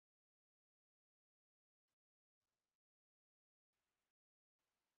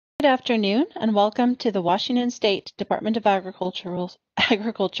Good afternoon and welcome to the Washington State Department of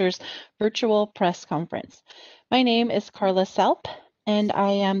Agriculture's virtual press conference. My name is Carla Selp and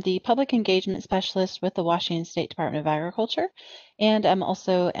I am the Public Engagement Specialist with the Washington State Department of Agriculture, and I'm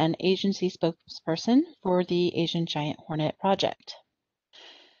also an agency spokesperson for the Asian Giant Hornet Project.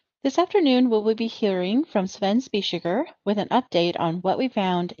 This afternoon we will be hearing from Sven Spieschiger with an update on what we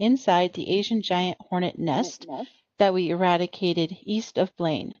found inside the Asian Giant Hornet nest that we eradicated east of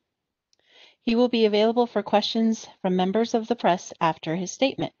Blaine. He will be available for questions from members of the press after his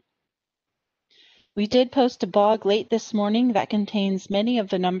statement. We did post a blog late this morning that contains many of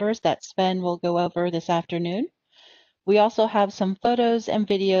the numbers that Sven will go over this afternoon. We also have some photos and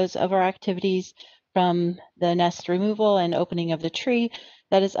videos of our activities from the nest removal and opening of the tree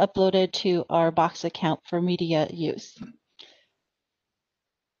that is uploaded to our box account for media use.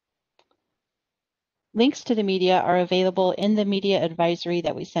 Links to the media are available in the media advisory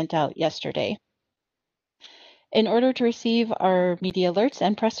that we sent out yesterday. In order to receive our media alerts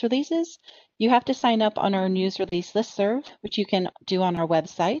and press releases, you have to sign up on our news release listserv, which you can do on our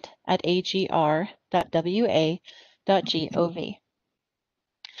website at agr.wa.gov.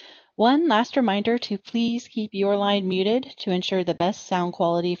 One last reminder to please keep your line muted to ensure the best sound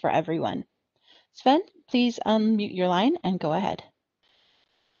quality for everyone. Sven, please unmute your line and go ahead.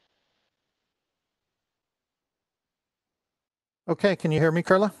 Okay, can you hear me,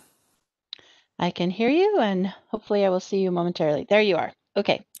 Carla? I can hear you, and hopefully I will see you momentarily. There you are.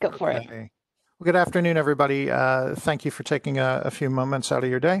 Okay, go for it. Well, good afternoon, everybody. Thank you for taking a few moments out of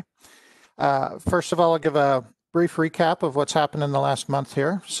your day. First of all, I'll give a brief recap of what's happened in the last month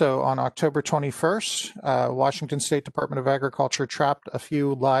here. So on October 21st, Washington State Department of Agriculture trapped a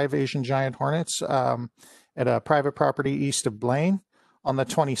few live Asian giant hornets at a private property east of Blaine. On the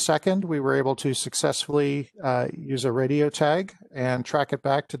 22nd, we were able to successfully use a radio tag and track it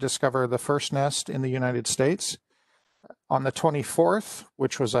back to discover the first nest in the United States. On the 24th,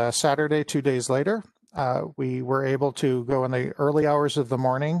 which was a Saturday, 2 days later, we were able to go in the early hours of the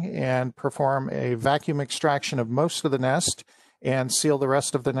morning and perform a vacuum extraction of most of the nest and seal the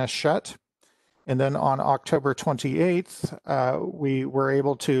rest of the nest shut. And then on October 28th, we were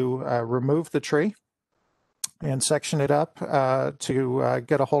able to remove the tree and section it up to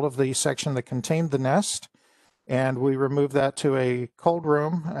get a hold of the section that contained the nest. And we removed that to a cold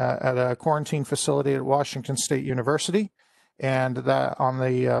room at a quarantine facility at Washington State University. And that on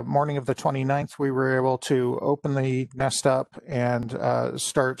the morning of the 29th, we were able to open the nest up and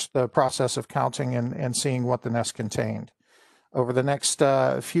start the process of counting and seeing what the nest contained. Over the next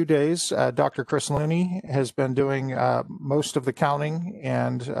few days, Dr. Chris Looney has been doing most of the counting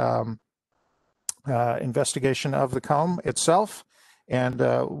and investigation of the comb itself, and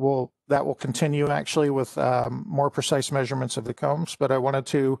that will continue actually with more precise measurements of the combs, but I wanted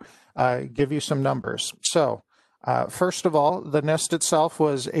to give you some numbers. So first of all, the nest itself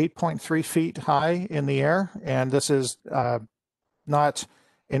was 8.3 feet high in the air, and this is not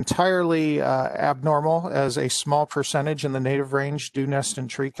entirely abnormal, as a small percentage in the native range do nest in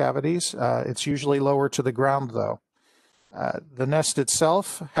tree cavities. It's usually lower to the ground though. The nest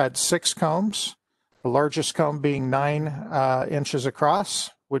itself had 6 combs. The largest comb being 9 inches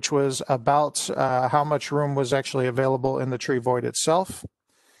across, which was about how much room was actually available in the tree void itself.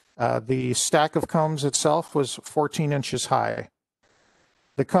 The stack of combs itself was 14 inches high.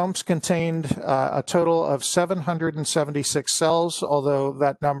 The combs contained a total of 776 cells, although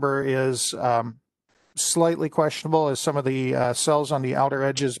that number is slightly questionable, as some of the cells on the outer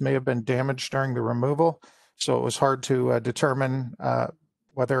edges may have been damaged during the removal. So it was hard to determine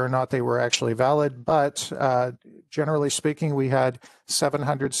whether or not they were actually valid, but generally speaking, we had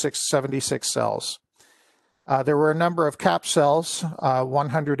 776 cells. There were a number of cap cells,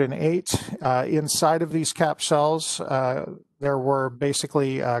 108. Inside of these cap cells, there were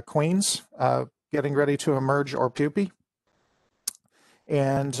basically queens getting ready to emerge, or pupae.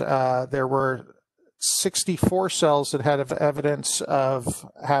 And there were 64 cells that had evidence of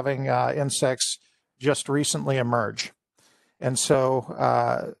having insects just recently emerge. And so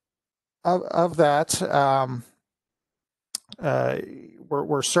of that,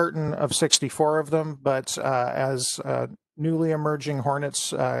 we're certain of 64 of them, but as newly emerging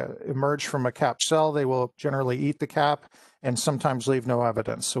hornets emerge from a cap cell, they will generally eat the cap and sometimes leave no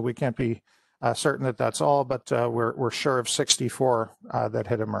evidence. So we can't be certain that that's all, but we're sure of 64 that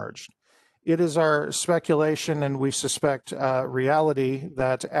had emerged. It is our speculation, and we suspect reality,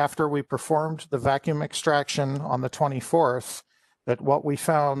 that after we performed the vacuum extraction on the 24th, that what we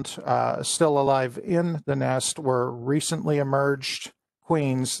found still alive in the nest were recently emerged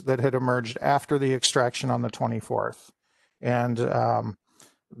queens that had emerged after the extraction on the 24th. And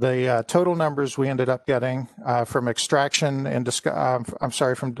The total numbers we ended up getting from extraction and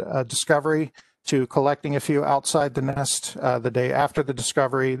from discovery to collecting a few outside the nest the day after the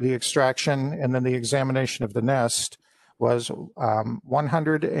discovery, the extraction, and then the examination of the nest was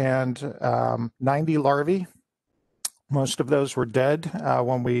 190 larvae. Most of those were dead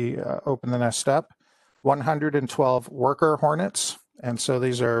when we opened the nest up. 112 worker hornets, and so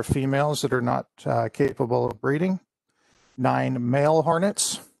these are females that are not capable of breeding. 9 male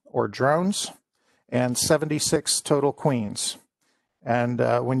hornets or drones, and 76 total queens. And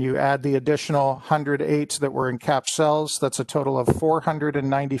when you add the additional 108 that were in capped cells, that's a total of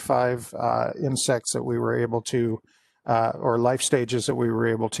 495 insects that we were able to, or life stages that we were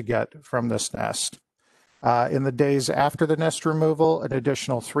able to get from this nest. In the days after the nest removal, an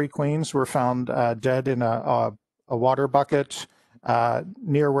additional 3 queens were found dead in a water bucket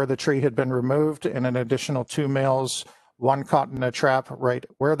near where the tree had been removed, and an additional 2 males, 1 caught in a trap right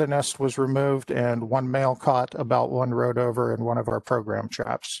where the nest was removed, and 1 male caught about 1 road over in one of our program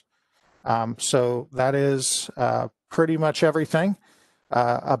traps. So that is pretty much everything.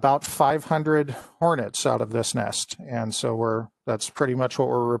 About 500 hornets out of this nest. And so that's pretty much what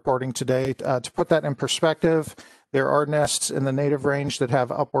we're reporting today. To put that in perspective, there are nests in the native range that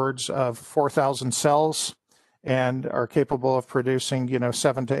have upwards of 4,000 cells and are capable of producing,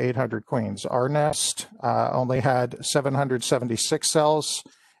 700 to 800 queens. Our nest only had 776 cells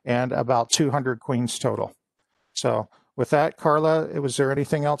and about 200 queens total. So with that, Carla, was there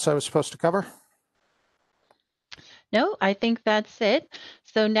anything else I was supposed to cover? No, I think that's it.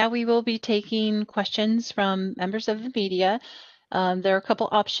 So now we will be taking questions from members of the media. There are a couple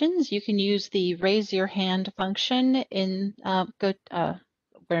options. You can use the raise your hand function in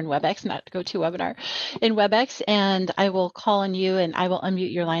we're in WebEx, not GoToWebinar, in WebEx, and I will call on you and I will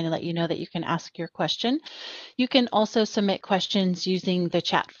unmute your line and let you know that you can ask your question. You can also submit questions using the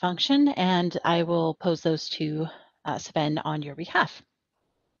chat function, and I will pose those to Sven on your behalf.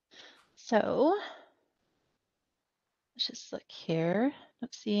 So let's just look here.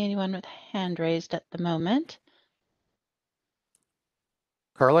 Don't see anyone with hand raised at the moment.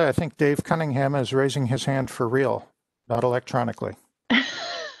 Carla, I think Dave Cunningham is raising his hand for real, not electronically.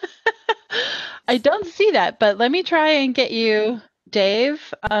 I don't see that, but let me try and get you,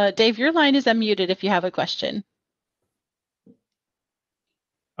 Dave. Dave, your line is unmuted if you have a question.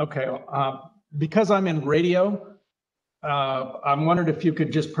 Okay, because I'm in radio, I'm wondering if you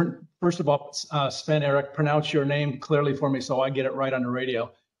could just, first of all, Sven Eric, pronounce your name clearly for me so I get it right on the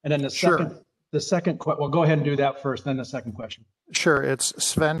radio. And then the second, well, go ahead and do that first, then the second question. Sure, it's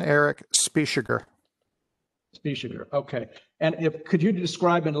Sven Eric Spieschiger. Spieschiger, okay. And could you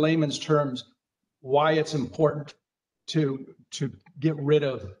describe in layman's terms why it's important to get rid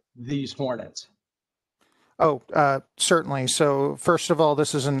of these hornets? Oh, certainly. So first of all,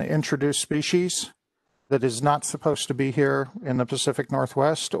 this is an introduced species that is not supposed to be here in the Pacific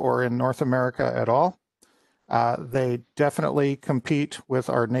Northwest or in North America at all. They definitely compete with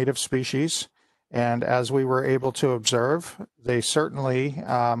our native species. And as we were able to observe, they certainly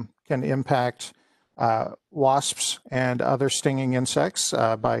can impact wasps and other stinging insects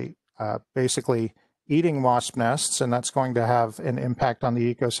by basically eating wasp nests, and that's going to have an impact on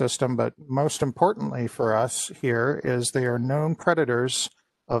the ecosystem. But most importantly for us here is they are known predators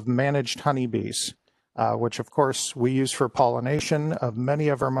of managed honeybees, which of course we use for pollination of many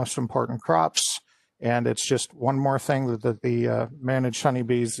of our most important crops. And it's just one more thing that the managed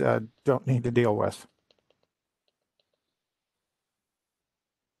honeybees don't need to deal with.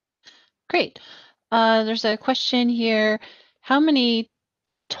 Great. There's a question here. How many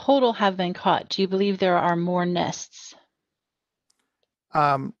total have been caught? Do you believe there are more nests?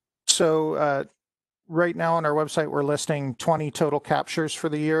 Right now on our website, we're listing 20 total captures for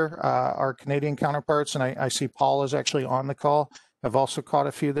the year. Our Canadian counterparts, and I see Paul is actually on the call, have also caught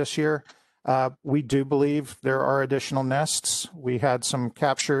a few this year. We do believe there are additional nests. We had some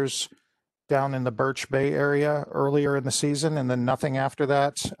captures down in the Birch Bay area earlier in the season, and then nothing after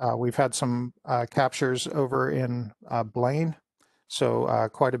that. We've had some captures over in Blaine, so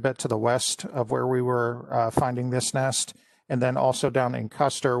quite a bit to the west of where we were finding this nest, and then also down in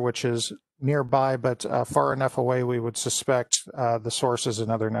Custer, which is nearby, but far enough away we would suspect the source is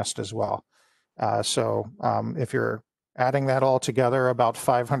another nest as well. If you're adding that all together, about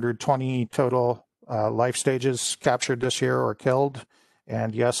 520 total life stages captured this year or killed.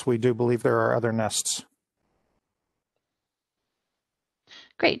 And yes, we do believe there are other nests.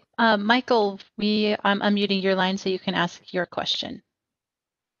 Great. Michael, I'm unmuting your line so you can ask your question.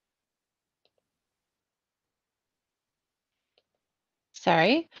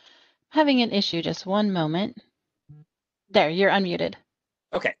 Sorry, having an issue. Just one moment. There, you're unmuted.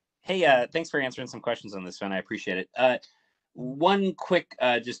 Okay. Hey, thanks for answering some questions on this one. I appreciate it. One quick,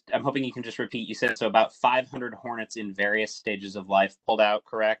 I'm hoping you can just repeat. You said so about 500 hornets in various stages of life pulled out,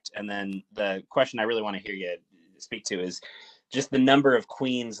 correct? And then the question I really want to hear you speak to is just the number of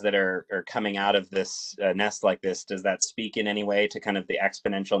queens that are coming out of this nest like this. Does that speak in any way to kind of the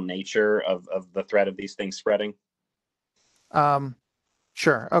exponential nature of the threat of these things spreading?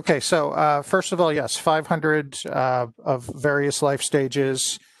 Sure. Okay. So first of all, yes, 500 of various life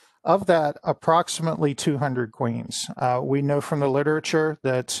stages. Of that, approximately 200 queens. We know from the literature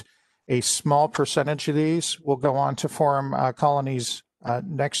that a small percentage of these will go on to form colonies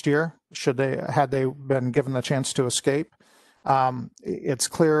next year, had they been given the chance to escape. It's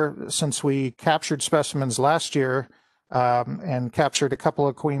clear since we captured specimens last year and captured a couple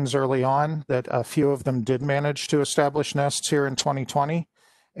of queens early on that a few of them did manage to establish nests here in 2020.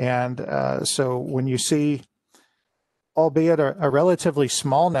 And so when you see, albeit a relatively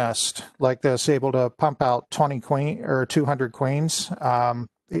small nest like this, able to pump out 20 queen or 200 queens,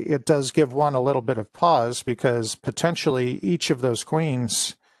 it does give one a little bit of pause, because potentially each of those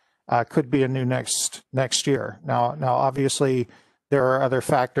queens could be a new next year. Now, obviously, there are other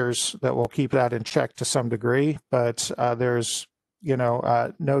factors that will keep that in check to some degree, but there's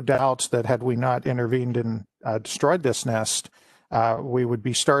no doubt that had we not intervened and destroyed this nest, we would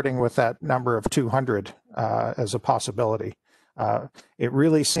be starting with that number of 200 as a possibility. It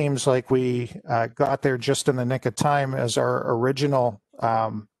really seems like we got there just in the nick of time, as our original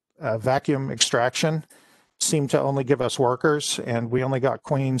vacuum extraction seemed to only give us workers, and we only got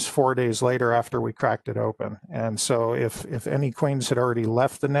queens 4 days later after we cracked it open. And so if any queens had already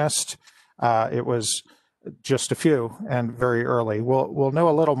left the nest, it was just a few and very early. We'll know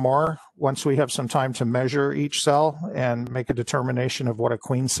a little more once we have some time to measure each cell and make a determination of what a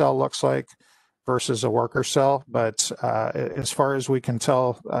queen cell looks like versus a worker cell. But as far as we can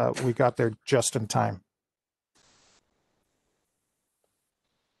tell, we got there just in time.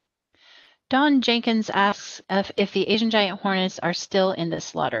 Don Jenkins asks if the Asian giant hornets are still in the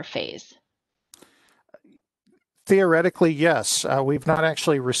slaughter phase. Theoretically, yes. We've not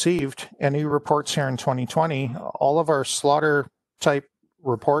actually received any reports here in 2020. All of our slaughter type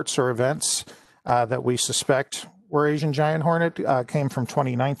reports or events that we suspect were Asian giant hornet came from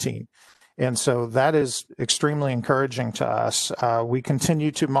 2019. And so that is extremely encouraging to us. We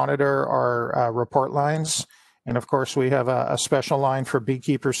continue to monitor our report lines. And of course, we have a special line for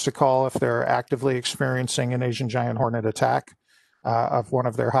beekeepers to call if they're actively experiencing an Asian giant hornet attack of one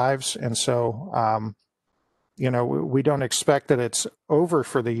of their hives. And so, we don't expect that it's over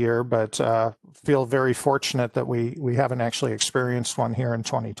for the year, but feel very fortunate that we haven't actually experienced one here in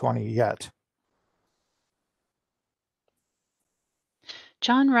 2020 yet.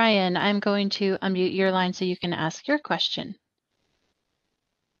 John Ryan, I'm going to unmute your line so you can ask your question.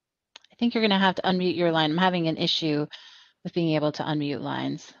 I think you're going to have to unmute your line. I'm having an issue with being able to unmute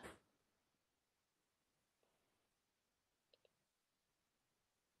lines.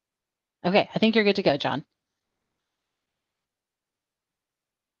 Okay, I think you're good to go, John.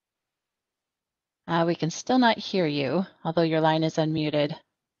 We can still not hear you, although your line is unmuted. All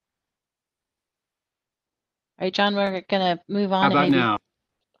right, John, we're going to move on. How about now?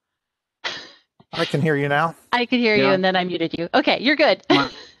 I can hear you now. I could hear you, and then I muted you. Okay, you're good. My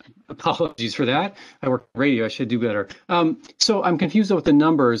apologies for that. I work radio. I should do better. So I'm confused with the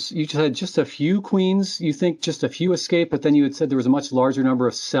numbers. You said just a few queens. You think just a few escaped, but then you had said there was a much larger number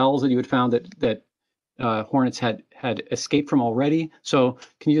of cells that you had found that hornets had escaped from already. So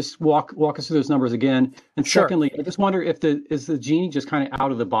can you just walk us through those numbers again? And Sure. Secondly, I just wonder if is the genie just kind of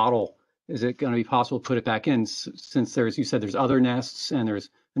out of the bottle? Is it going to be possible to put it back in, since you said there's other nests and there's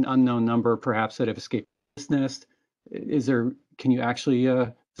an unknown number perhaps that have escaped this nest? Can you actually, is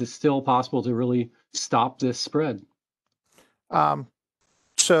it still possible to really stop this spread?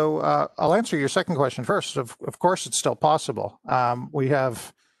 So I'll answer your second question first. Of course, it's still possible. We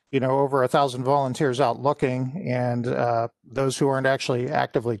have, over 1,000 volunteers out looking, and those who aren't actually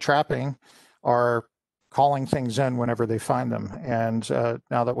actively trapping are calling things in whenever they find them. And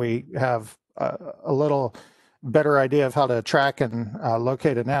now that we have a little better idea of how to track and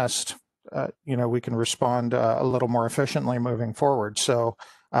locate a nest, we can respond a little more efficiently moving forward. So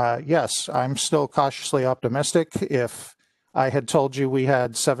yes, I'm still cautiously optimistic. If I had told you we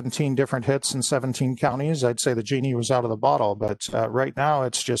had 17 different hits in 17 counties, I'd say the genie was out of the bottle. But right now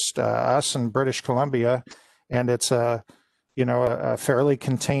it's just us and British Columbia, and it's a fairly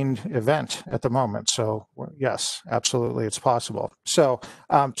contained event at the moment. So yes, absolutely, it's possible. So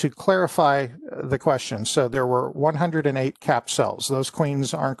to clarify the question, so there were 108 capped cells. Those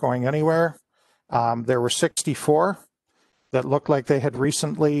queens aren't going anywhere. There were 64 that looked like they had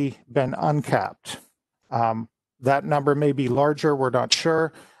recently been uncapped. That number may be larger, we're not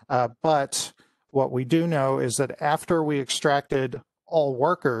sure, but what we do know is that after we extracted all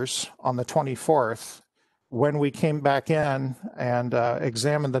workers on the 24th, when we came back in and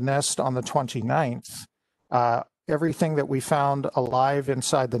examined the nest on the 29th, everything that we found alive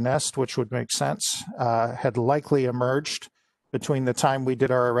inside the nest, which would make sense, had likely emerged between the time we did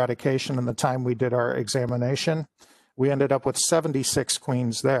our eradication and the time we did our examination. We ended up with 76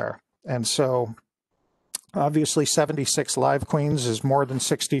 queens there. And so obviously 76 live queens is more than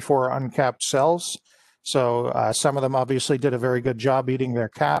 64 uncapped cells. So some of them obviously did a very good job eating their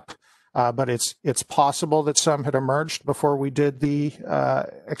cap, but it's possible that some had emerged before we did the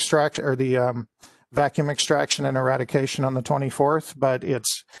vacuum extraction and eradication on the 24th, but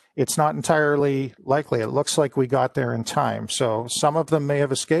it's not entirely likely. It looks like we got there in time. So some of them may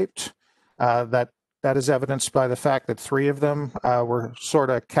have escaped. That is evidenced by the fact that 3 of them were sort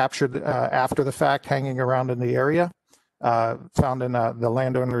of captured after the fact, hanging around in the area, found in the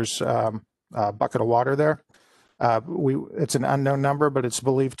landowner's bucket of water there. It's an unknown number, but it's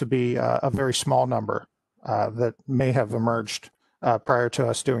believed to be a very small number that may have emerged prior to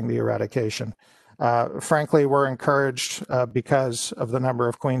us doing the eradication. Frankly, we're encouraged because of the number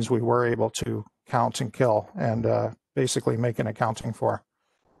of queens we were able to count and kill and basically make an accounting for.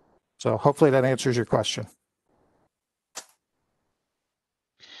 So hopefully that answers your question.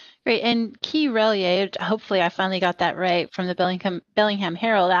 Great. And Key Relier, hopefully I finally got that right, from the Bellingham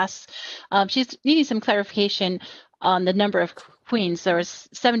Herald, asks, she's needing some clarification on the number of queens. There was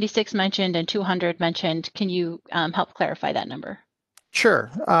 76 mentioned and 200 mentioned. Can you help clarify that number? Sure.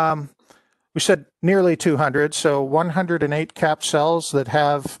 We said nearly 200, so 108 capped cells that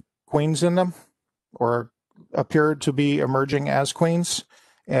have queens in them or appeared to be emerging as queens,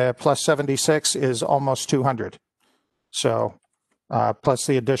 plus 76 is almost 200. So plus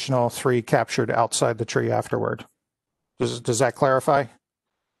the additional 3 captured outside the tree afterward. Does that clarify?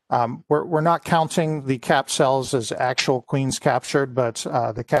 We're not counting the capped cells as actual queens captured, but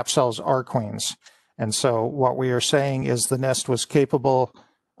the capped cells are queens. And so what we are saying is the nest was capable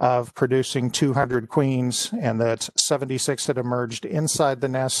of producing 200 queens, and that 76 had emerged inside the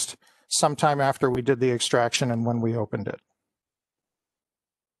nest sometime after we did the extraction and when we opened it.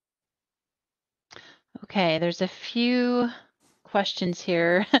 Okay, there's a few questions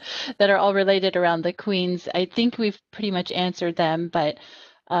here that are all related around the queens. I think we've pretty much answered them, but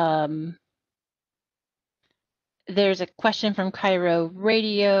there's a question from Cairo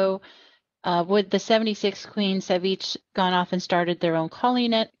Radio. Would the 76 queens have each gone off and started their own colony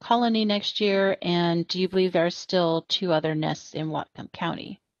next year? And do you believe there are still 2 other nests in Whatcom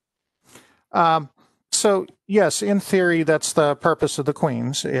County? So yes, in theory, that's the purpose of the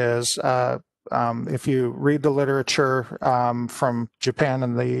queens is if you read the literature from Japan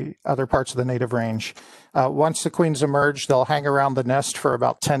and the other parts of the native range, once the queens emerge, they'll hang around the nest for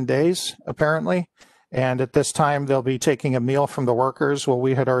about 10 days, apparently. And at this time, they'll be taking a meal from the workers. Well,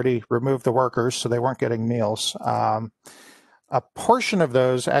 we had already removed the workers, so they weren't getting meals. A portion of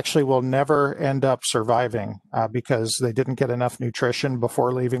those actually will never end up surviving because they didn't get enough nutrition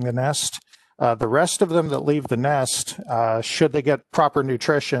before leaving the nest. The rest of them that leave the nest, should they get proper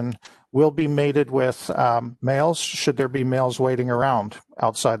nutrition, will be mated with males, should there be males waiting around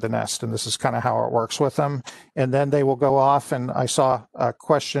outside the nest. And this is kind of how it works with them. And then they will go off, and I saw a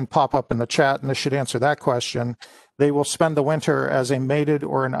question pop up in the chat, and this should answer that question. They will spend the winter as a mated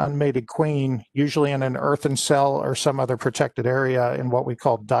or an unmated queen, usually in an earthen cell or some other protected area in what we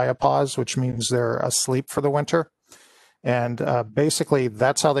call diapause, which means they're asleep for the winter. And basically,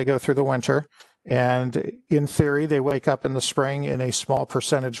 that's how they go through the winter. And in theory, they wake up in the spring, and a small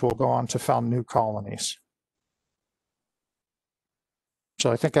percentage will go on to found new colonies.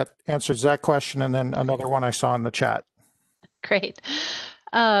 So I think that answers that question. And then another one I saw in the chat. Great.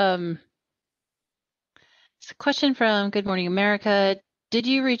 It's a question from Good Morning America. Did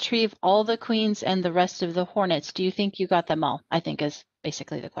you retrieve all the queens and the rest of the hornets? Do you think you got them all? I think is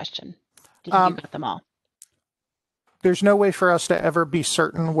basically the question. Did you got them all? There's no way for us to ever be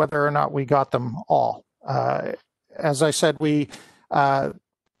certain whether or not we got them all. As I said, we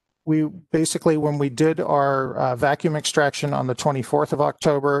basically, when we did our vacuum extraction on the 24th of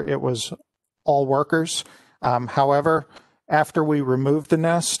October, it was all workers. However, after we removed the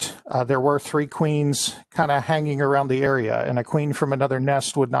nest, there were 3 queens kind of hanging around the area, and a queen from another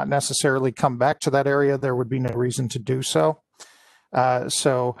nest would not necessarily come back to that area. There would be no reason to do so.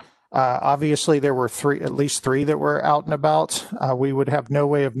 Obviously, there were at least three that were out and about. We would have no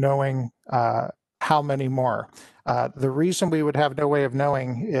way of knowing how many more. The reason we would have no way of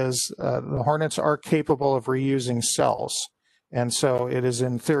knowing is the hornets are capable of reusing cells. And so it is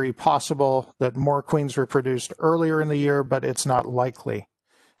in theory possible that more queens were produced earlier in the year, but it's not likely.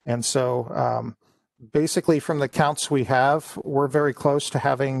 And so basically from the counts we have, we're very close to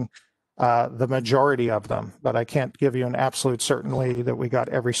having the majority of them, but I can't give you an absolute certainty that we got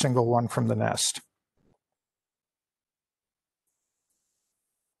every single one from the nest.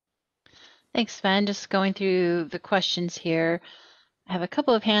 Thanks, Sven. Just going through the questions here. I have a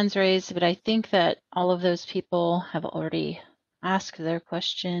couple of hands raised, but I think that all of those people have already asked their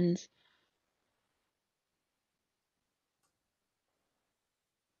questions.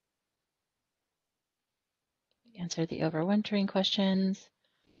 Answer the overwintering questions.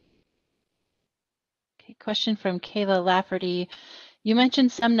 Okay, question from Kayla Lafferty. You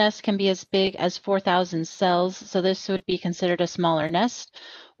mentioned some nests can be as big as 4,000 cells, so this would be considered a smaller nest.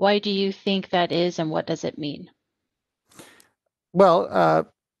 Why do you think that is, and what does it mean?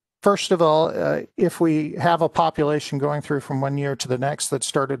 Well, first of all, if we have a population going through from one year to the next that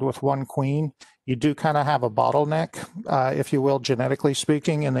started with one queen, you do kind of have a bottleneck, if you will, genetically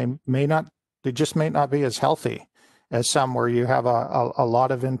speaking, and they just may not be as healthy as some where you have a lot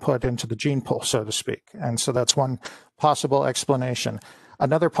of input into the gene pool, so to speak. And so that's one possible explanation.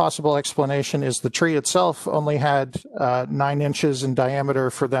 Another possible explanation is the tree itself only had 9 inches in diameter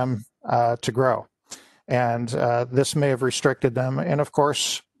for them to grow. And this may have restricted them. And of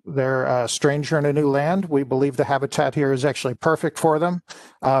course, they're a stranger in a new land. We believe the habitat here is actually perfect for them,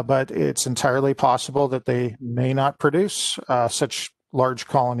 but it's entirely possible that they may not produce such large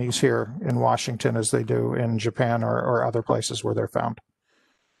colonies here in Washington as they do in Japan or other places where they're found.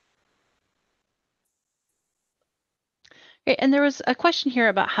 Great. And there was a question here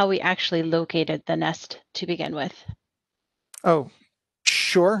about how we actually located the nest to begin with. Oh,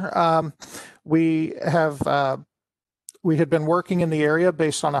 sure. We had been working in the area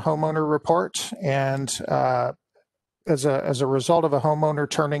based on a homeowner report, and as a result of a homeowner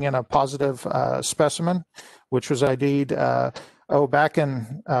turning in a positive specimen, which was ID'd back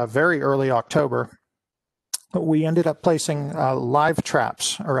in very early October, we ended up placing live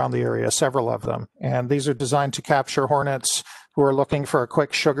traps around the area, several of them. And these are designed to capture hornets who are looking for a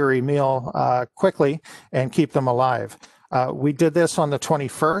quick sugary meal quickly and keep them alive. We did this on the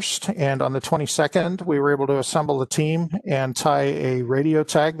 21st, and on the 22nd, we were able to assemble a team and tie a radio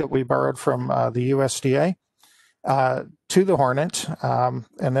tag that we borrowed from the USDA to the hornet.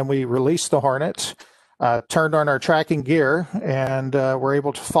 And then we released the hornet, turned on our tracking gear, and were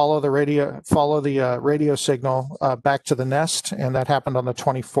able to follow the radio signal back to the nest, and that happened on the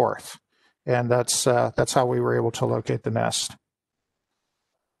 24th. And that's how we were able to locate the nest.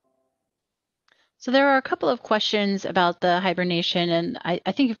 So there are a couple of questions about the hibernation, and I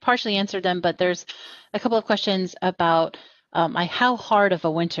think you've partially answered them, but there's a couple of questions about how hard of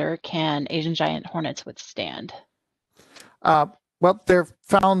a winter can Asian giant hornets withstand? Well, they're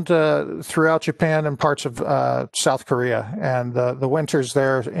found throughout Japan and parts of South Korea, and the winters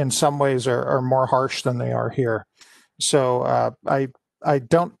there in some ways are more harsh than they are here. So I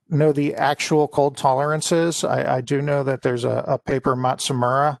don't know the actual cold tolerances. I do know that there's a paper,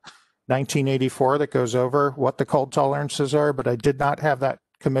 Matsumura, 1984, that goes over what the cold tolerances are, but I did not have that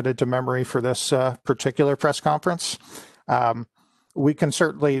committed to memory for this particular press conference. We can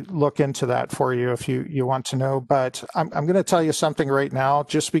certainly look into that for you if you want to know, but I'm going to tell you something right now.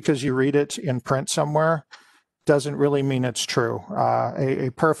 Just because you read it in print somewhere doesn't really mean it's true. A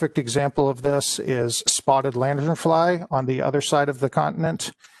perfect example of this is spotted lanternfly on the other side of the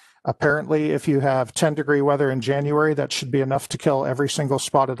continent. Apparently, if you have 10-degree weather in January, that should be enough to kill every single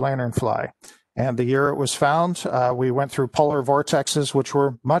spotted lanternfly. And the year it was found, we went through polar vortexes, which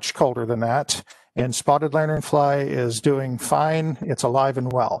were much colder than that. And spotted lanternfly is doing fine. It's alive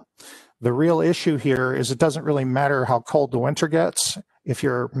and well. The real issue here is it doesn't really matter how cold the winter gets. If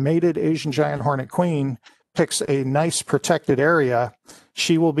your mated Asian giant hornet queen picks a nice protected area,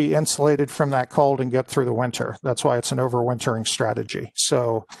 she will be insulated from that cold and get through the winter. That's why it's an overwintering strategy.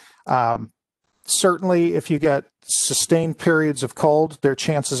 So certainly if you get sustained periods of cold, their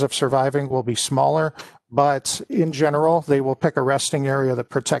chances of surviving will be smaller. But in general, they will pick a resting area that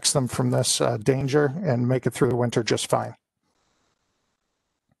protects them from this danger and make it through the winter just fine.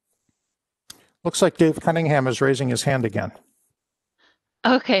 Looks like Dave Cunningham is raising his hand again.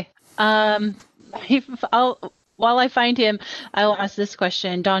 Okay. While I find him, I will ask this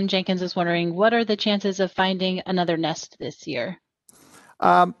question. Don Jenkins is wondering, what are the chances of finding another nest this year?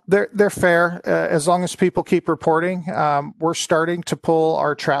 They're fair as long as people keep reporting. We're starting to pull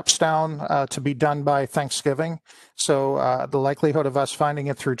our traps down to be done by Thanksgiving. So the likelihood of us finding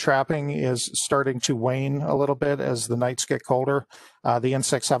it through trapping is starting to wane a little bit as the nights get colder. The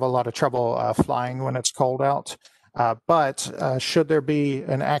insects have a lot of trouble flying when it's cold out. But should there be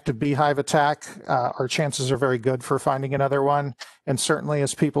an active beehive attack, our chances are very good for finding another one. And certainly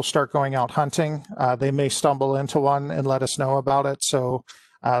as people start going out hunting, they may stumble into one and let us know about it. So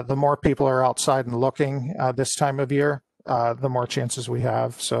the more people are outside and looking this time of year, the more chances we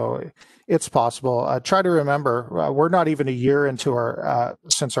have. So it's possible. Try to remember, we're not even a year into our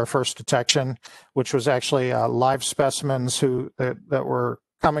since our first detection, which was actually live specimens that were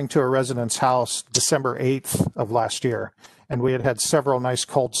coming to a resident's house December 8th of last year. And we had several nice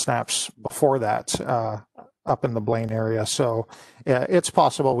cold snaps before that up in the Blaine area. So it's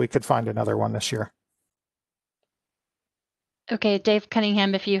possible we could find another one this year. Okay, Dave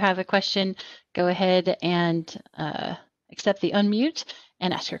Cunningham, if you have a question, go ahead and accept the unmute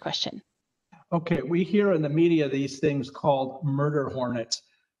and ask your question. Okay, we hear in the media these things called murder hornets.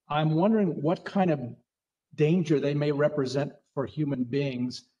 I'm wondering what kind of danger they may represent for human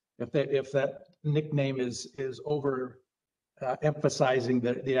beings if that nickname is over emphasizing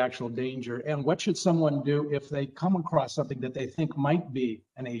the actual danger. And what should someone do if they come across something that they think might be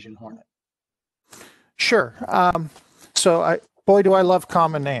an Asian hornet? Sure. Boy, do I love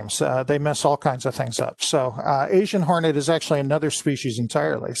common names. They mess all kinds of things up. So Asian hornet is actually another species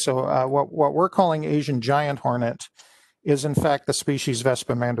entirely. So what we're calling Asian giant hornet is in fact the species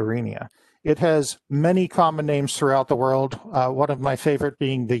Vespa mandarinia. It has many common names throughout the world. One of my favorite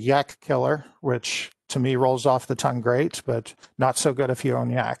being the yak killer, which to me rolls off the tongue great, but not so good if you own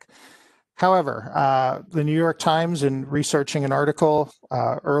yak. However, the New York Times, in researching an article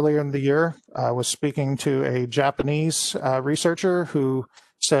earlier in the year, was speaking to a Japanese researcher who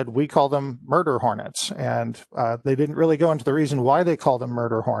said, we call them murder hornets. And they didn't really go into the reason why they call them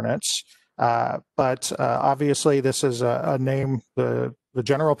murder hornets. But obviously, this is a name the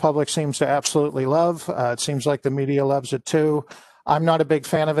general public seems to absolutely love. It seems like the media loves it too. I'm not a big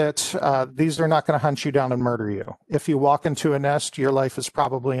fan of it. These are not going to hunt you down and murder you. If you walk into a nest, your life is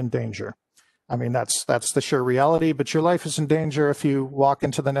probably in danger. I mean, that's the sheer reality, but your life is in danger if you walk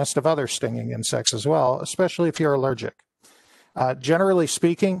into the nest of other stinging insects as well, especially if you're allergic. Generally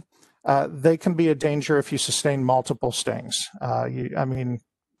speaking, they can be a danger if you sustain multiple stings.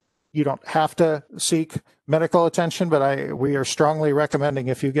 You don't have to seek medical attention, but we are strongly recommending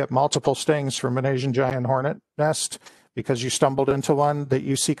if you get multiple stings from an Asian giant hornet nest because you stumbled into one, that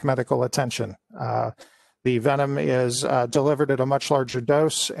you seek medical attention. The venom is delivered at a much larger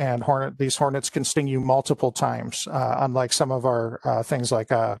dose, and these hornets can sting you multiple times, unlike some of our things like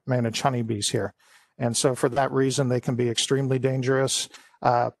managed honeybees here. And so for that reason, they can be extremely dangerous.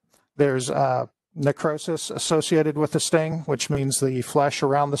 There's necrosis associated with the sting, which means the flesh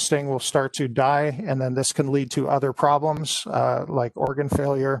around the sting will start to die, and then this can lead to other problems like organ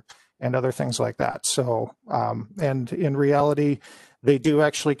failure and other things like that. So, and in reality, they do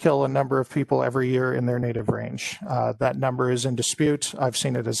actually kill a number of people every year in their native range. That number is in dispute. I've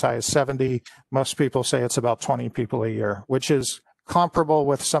seen it as high as 70. Most people say it's about 20 people a year, which is comparable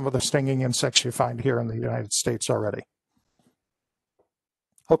with some of the stinging insects you find here in the United States already.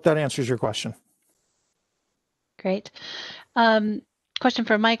 Hope that answers your question. Great. Question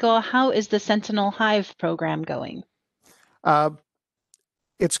for Michael. How is the Sentinel Hive program going?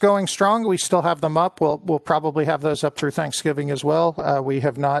 It's going strong. We still have them up. We'll probably have those up through Thanksgiving as well. We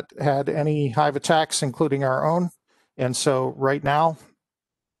have not had any hive attacks, including our own. And so right now,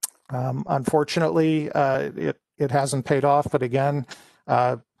 unfortunately, it hasn't paid off. But again,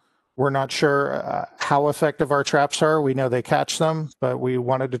 we're not sure how effective our traps are. We know they catch them, but we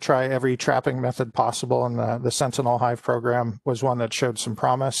wanted to try every trapping method possible. And the Sentinel Hive program was one that showed some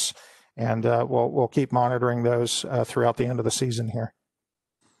promise. And we'll keep monitoring those throughout the end of the season here.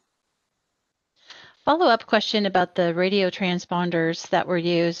 Follow-up question about the radio transponders that were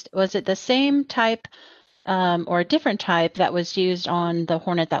used. Was it the same type or a different type that was used on the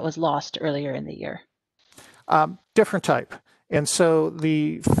hornet that was lost earlier in the year? Different type. And so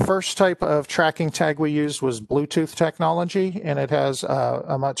the first type of tracking tag we used was Bluetooth technology, and it has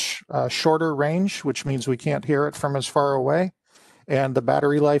a much shorter range, which means we can't hear it from as far away. And the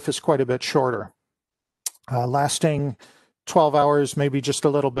battery life is quite a bit shorter, lasting 12 hours, maybe just a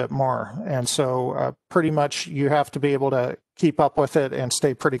little bit more. And so pretty much you have to be able to keep up with it and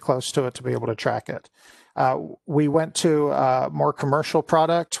stay pretty close to it to be able to track it. We went to a more commercial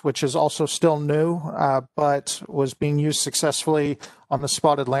product, which is also still new, but was being used successfully on the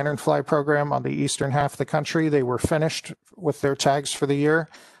spotted lanternfly program on the eastern half of the country. They were finished with their tags for the year.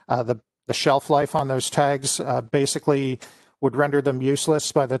 The shelf life on those tags basically would render them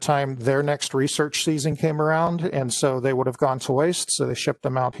useless by the time their next research season came around. And so they would have gone to waste. So they shipped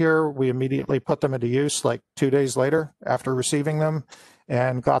them out here. We immediately put them into use like 2 days later after receiving them.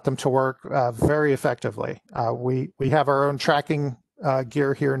 and got them to work very effectively. We have our own tracking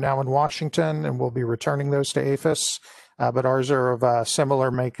gear here now in Washington, and we'll be returning those to APHIS, but ours are of a similar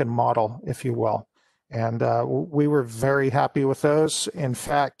make and model, if you will. And we were very happy with those. In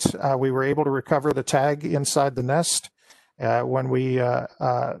fact, we were able to recover the tag inside the nest when we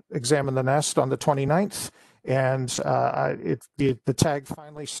examined the nest on the 29th. And the tag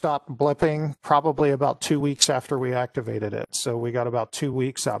finally stopped blipping probably about 2 weeks after we activated it. So we got about 2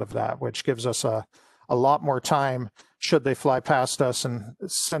 weeks out of that, which gives us a lot more time should they fly past us. And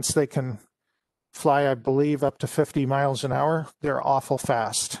since they can fly, I believe, up to 50 miles an hour, they're awful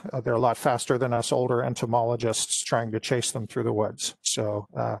fast. They're a lot faster than us older entomologists trying to chase them through the woods. So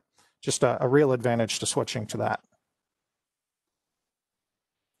just a real advantage to switching to that.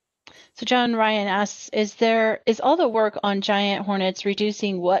 So John Ryan asks, is all the work on giant hornets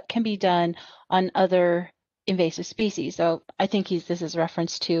reducing what can be done on other invasive species? So I think this is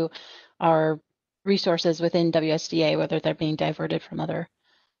reference to our resources within WSDA, whether they're being diverted from other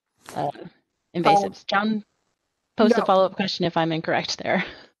invasives. John posed a follow-up question if I'm incorrect there.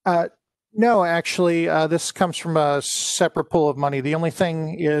 No, actually, this comes from a separate pool of money. The only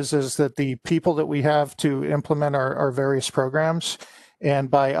thing is that the people that we have to implement our various programs,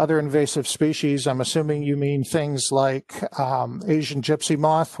 and by other invasive species, I'm assuming you mean things like Asian gypsy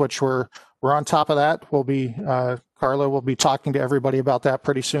moth, which we're on top of that. We'll be Carla will be talking to everybody about that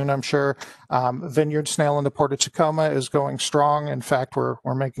pretty soon, I'm sure. Vineyard snail in the Port of Tacoma is going strong. In fact,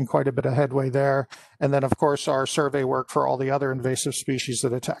 we're making quite a bit of headway there. And then, of course, our survey work for all the other invasive species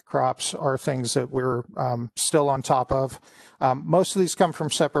that attack crops are things that we're still on top of. Most of these come from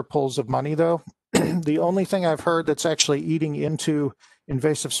separate pools of money, though. The only thing I've heard that's actually eating into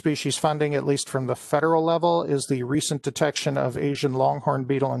invasive species funding, at least from the federal level, is the recent detection of Asian longhorn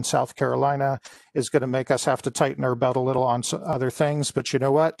beetle in South Carolina is going to make us have to tighten our belt a little on other things. But you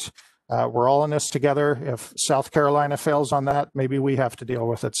know what? We're all in this together. If South Carolina fails on that, maybe we have to deal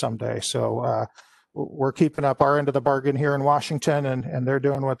with it someday. So we're keeping up our end of the bargain here in Washington, and they're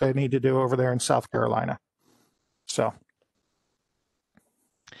doing what they need to do over there in South Carolina. So.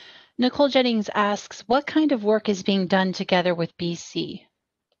 Nicole Jennings asks, what kind of work is being done together with BC?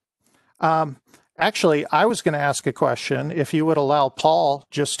 Actually, I was going to ask a question, if you would allow Paul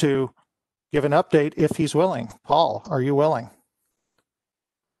just to give an update if he's willing. Paul, are you willing?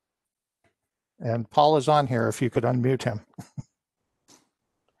 And Paul is on here, if you could unmute him.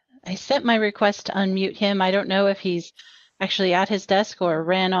 I sent my request to unmute him. I don't know if he's actually at his desk or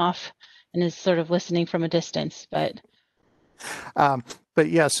ran off and is sort of listening from a distance, but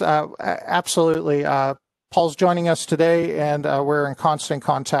yes, absolutely. Paul's joining us today, and we're in constant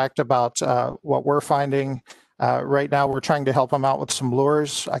contact about what we're finding. Right now, we're trying to help him out with some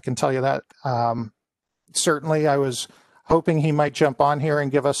lures. I can tell you that. Certainly, I was hoping he might jump on here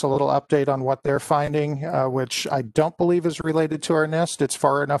and give us a little update on what they're finding, which I don't believe is related to our nest. It's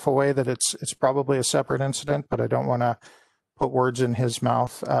far enough away that it's probably a separate incident, but I don't want to put words in his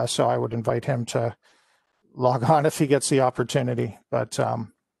mouth. So I would invite him to log on if he gets the opportunity. But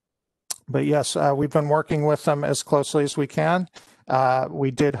yes, we've been working with them as closely as we can.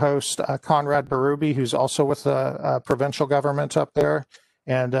 We did host Conrad Berube, who's also with the provincial government up there,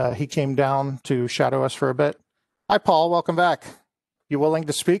 and he came down to shadow us for a bit. Hi, Paul. Welcome back. You willing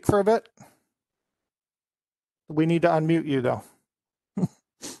to speak for a bit? We need to unmute you, though.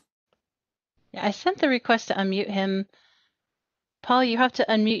 Yeah, I sent the request to unmute him. Paul, you have to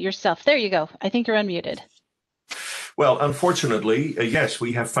unmute yourself. There you go. I think you're unmuted. Well, unfortunately, yes,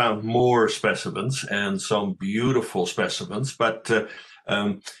 we have found more specimens and some beautiful specimens, but the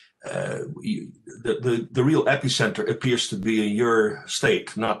real epicenter appears to be in your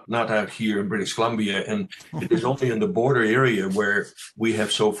state, not out here in British Columbia, and it is only in the border area where we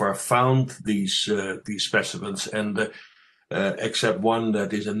have so far found these specimens, and except one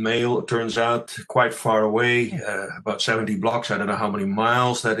that is a male, it turns out quite far away, about 70 blocks. I don't know how many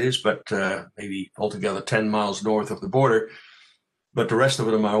miles that is, but maybe altogether 10 miles north of the border. But the rest of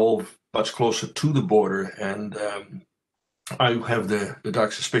them are all much closer to the border. And I have the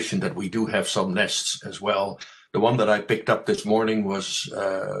dark suspicion that we do have some nests as well. The one that I picked up this morning was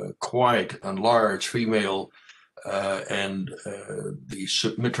quite a large female, and the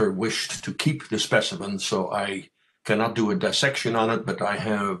submitter wished to keep the specimen, so I cannot do a dissection on it, but I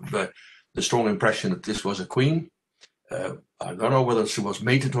have the strong impression that this was a queen. I don't know whether she was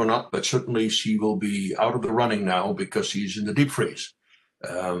mated or not, but certainly she will be out of the running now because she's in the deep freeze.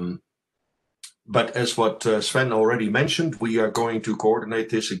 But as what Sven already mentioned, we are going to coordinate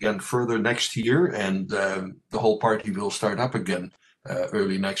this again further next year, and the whole party will start up again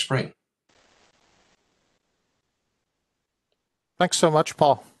early next spring. Thanks so much,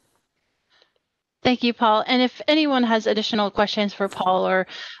 Paul. Thank you, Paul. And if anyone has additional questions for Paul or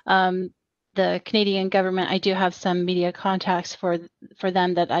the Canadian government, I do have some media contacts for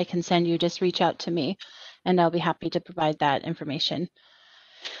them that I can send you. Just reach out to me, and I'll be happy to provide that information.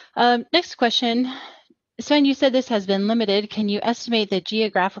 Next question. Sven, you said this has been limited. Can you estimate the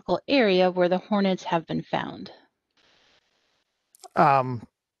geographical area where the hornets have been found?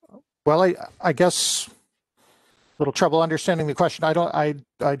 Well, I guess a little trouble understanding the question. I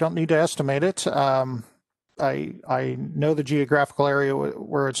don't need to estimate it. I know the geographical area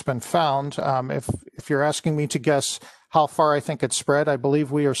where it's been found. If you're asking me to guess how far I think it's spread, I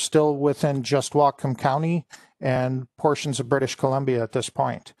believe we are still within just Whatcom County and portions of British Columbia at this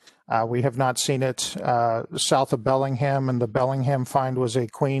point. We have not seen it south of Bellingham, and the Bellingham find was a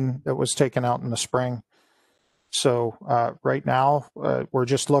queen that was taken out in the spring. So right now, we're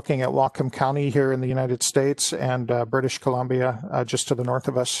just looking at Whatcom County here in the United States and British Columbia just to the north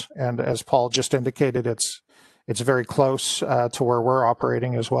of us. And as Paul just indicated, it's very close to where we're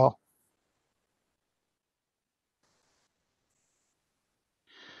operating as well.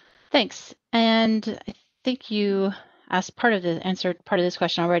 Thanks. And I think you answered part of this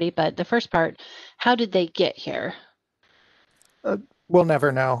question already, but the first part, how did they get here? We'll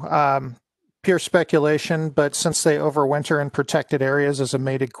never know. Pure speculation, but since they overwinter in protected areas as a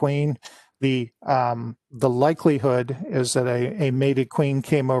mated queen, the likelihood is that a mated queen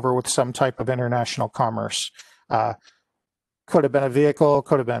came over with some type of international commerce. Could have been a vehicle,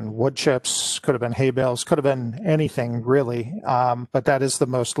 could have been wood chips, could have been hay bales, could have been anything really, but that is the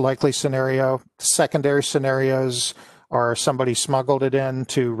most likely scenario. Secondary scenarios are somebody smuggled it in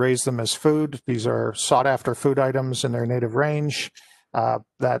to raise them as food. These are sought after food items in their native range.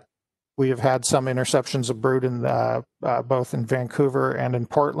 That we have had some interceptions of brood in both in Vancouver and in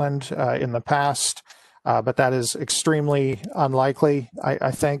Portland in the past, but that is extremely unlikely.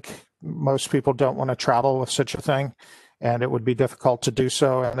 I think most people don't want to travel with such a thing, and it would be difficult to do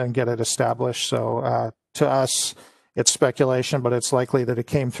so and then get it established. So to us, it's speculation, but it's likely that it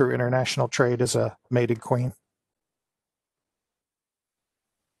came through international trade as a mated queen.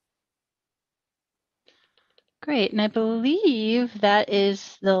 Great, and I believe that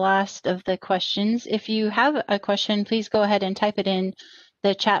is the last of the questions. If you have a question, please go ahead and type it in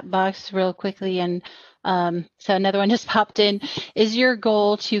the chat box real quickly. And so another one just popped in. Is your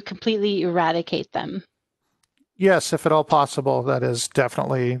goal to completely eradicate them? Yes, if at all possible, that is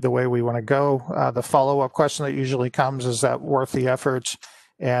definitely the way we want to go. The follow-up question that usually comes, is that worth the effort?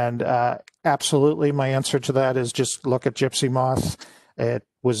 And absolutely, my answer to that is just look at gypsy moth. It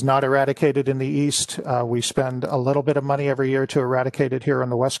was not eradicated in the East. We spend a little bit of money every year to eradicate it here in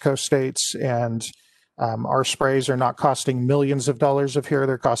the West Coast states, and our sprays are not costing millions of dollars of here,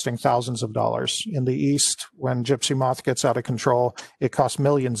 they're costing thousands of dollars. In the East, when gypsy moth gets out of control, it costs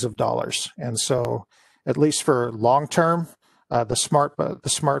millions of dollars. And so, at least for long term, the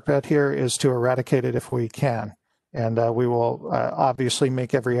smart bet here is to eradicate it if we can. And we will obviously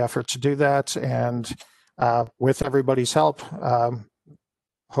make every effort to do that. And with everybody's help,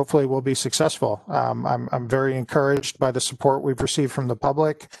 hopefully we'll be successful. I'm very encouraged by the support we've received from the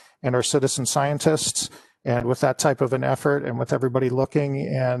public and our citizen scientists. And with that type of an effort and with everybody looking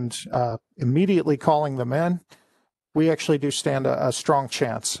and immediately calling them in, we actually do stand a strong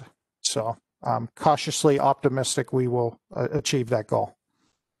chance. So I'm cautiously optimistic we will achieve that goal.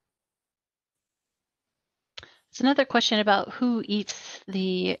 It's another question about who eats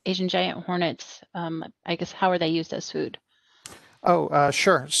the Asian giant hornets. I guess, how are they used as food? Oh,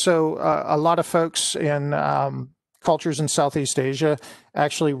 sure. So a lot of folks in cultures in Southeast Asia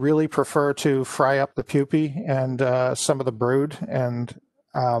actually really prefer to fry up the pupae and some of the brood. And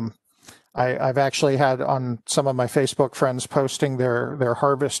I've actually had on some of my Facebook friends posting their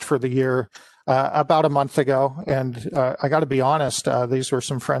harvest for the year about a month ago. And I got to be honest, these were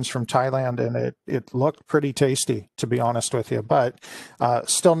some friends from Thailand, and it looked pretty tasty, to be honest with you. But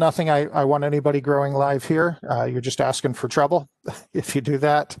still nothing I want anybody growing live here. You're just asking for trouble if you do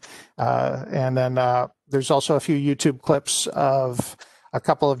that. And then there's also a few YouTube clips of a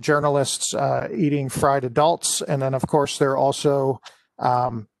couple of journalists eating fried adults. And then, of course, they're also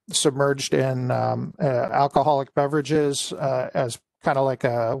submerged in alcoholic beverages as kind of like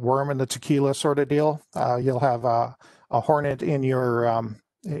a worm in the tequila sort of deal. You'll have a hornet in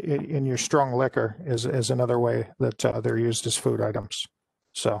your strong liquor is another way that they're used as food items.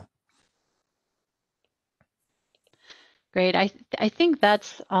 So. Great. I think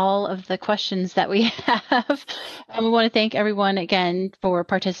that's all of the questions that we have. And we want to thank everyone again for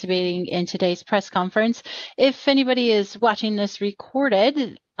participating in today's press conference. If anybody is watching this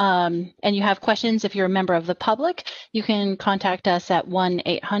recorded and you have questions, if you're a member of the public, you can contact us at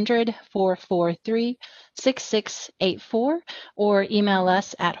 1-800-443-6684 or email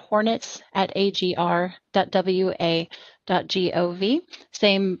us at hornets@agr.wa.gov.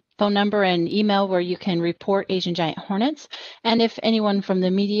 Same phone number and email where you can report Asian giant hornets. And if anyone from the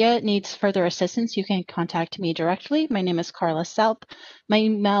media needs further assistance, you can contact me directly. My name is Carla Salp. My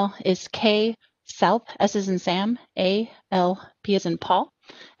email is ksalp, S as in Sam, A-L-P as in Paul,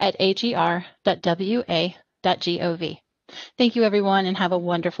 @agr.wa.gov. Thank you, everyone, and have a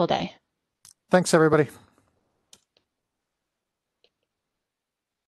wonderful day. Thanks, everybody.